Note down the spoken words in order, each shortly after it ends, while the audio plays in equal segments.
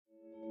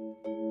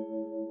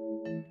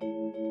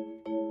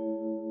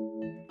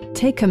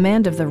Take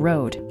command of the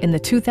road in the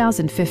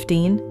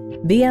 2015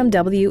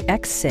 BMW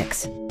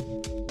X6.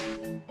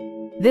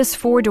 This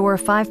four-door,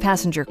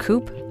 five-passenger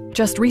coupe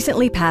just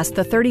recently passed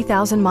the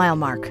 30,000-mile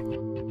mark.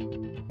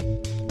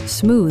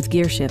 Smooth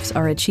gear shifts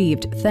are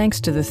achieved thanks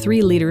to the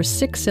 3-liter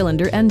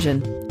six-cylinder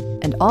engine,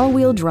 and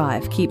all-wheel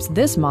drive keeps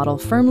this model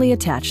firmly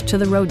attached to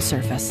the road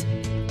surface.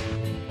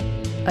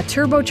 A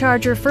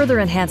turbocharger further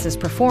enhances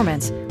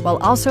performance while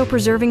also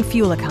preserving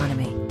fuel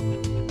economy.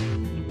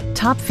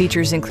 Top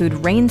features include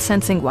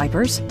rain-sensing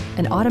wipers,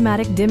 an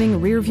automatic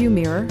dimming rear-view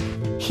mirror,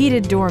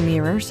 heated door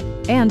mirrors,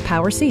 and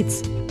power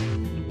seats.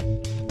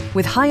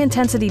 With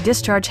high-intensity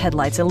discharge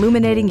headlights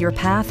illuminating your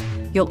path,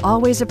 you'll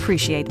always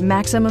appreciate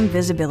maximum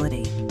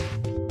visibility.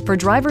 For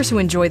drivers who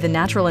enjoy the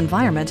natural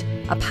environment,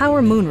 a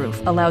power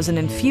moonroof allows an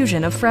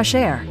infusion of fresh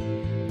air.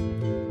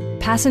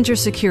 Passenger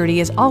security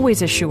is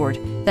always assured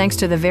thanks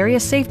to the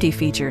various safety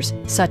features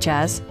such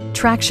as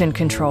traction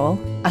control,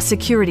 a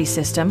security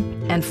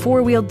system, and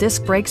four-wheel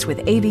disc brakes with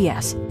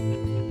ABS.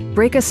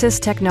 Brake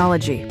Assist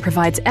technology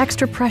provides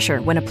extra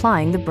pressure when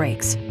applying the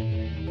brakes.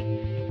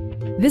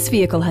 This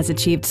vehicle has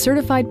achieved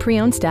certified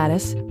pre-owned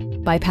status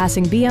by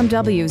passing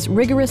BMW's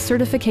rigorous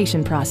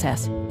certification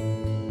process.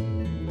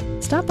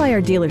 Stop by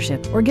our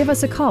dealership or give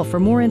us a call for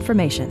more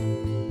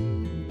information.